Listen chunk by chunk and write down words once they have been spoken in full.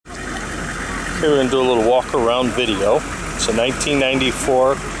Here we're going to do a little walk around video. It's a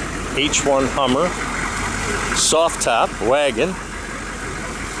 1994 H1 Hummer soft top wagon.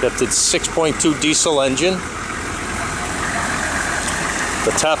 Got the 6.2 diesel engine.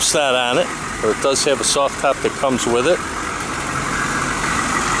 The top's not on it, but it does have a soft top that comes with it.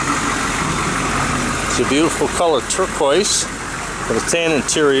 It's a beautiful color turquoise with a tan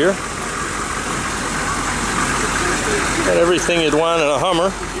interior. Got everything you'd want in a Hummer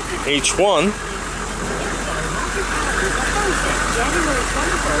H1.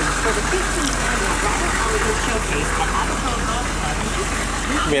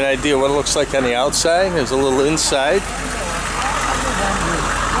 Give me an idea what it looks like on the outside. There's a little inside.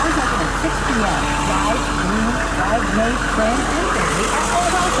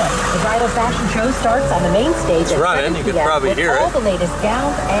 The bridal fashion show starts on the main stage it's running. You can probably hear it. All the latest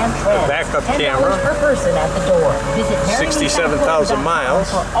gowns and trends. Backup $10 camera. per person at the door. Visit 67,000 miles.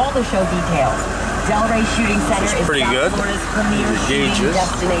 for all the show details. Delray Shooting Center is pretty South good. Florida's premier shooting Gauges.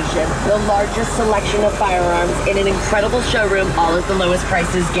 destination. The largest selection of firearms in an incredible showroom, all at the lowest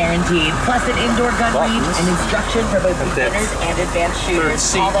prices guaranteed. Plus an indoor gun range and instruction for both beginners and advanced shooters.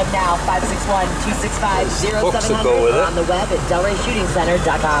 Call them now, 561-265-0700 or on the web at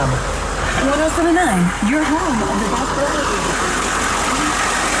DelrayShootingCenter.com. 1079, your home of the best burglary.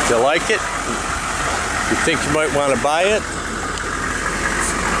 If you like it, you think you might want to buy it,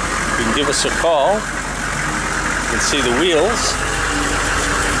 you can give us a call. You can see the wheels.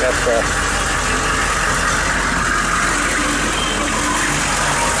 Got the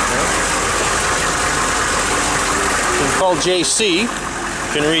you can call JC. You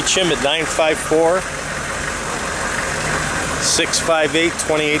can reach him at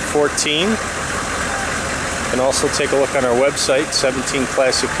 954-658-2814. You can also take a look on our website, 17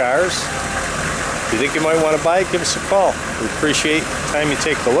 Classic Cars. If you think you might want to buy it, give us a call. We appreciate the time you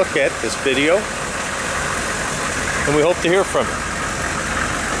take to look at this video, and we hope to hear from you.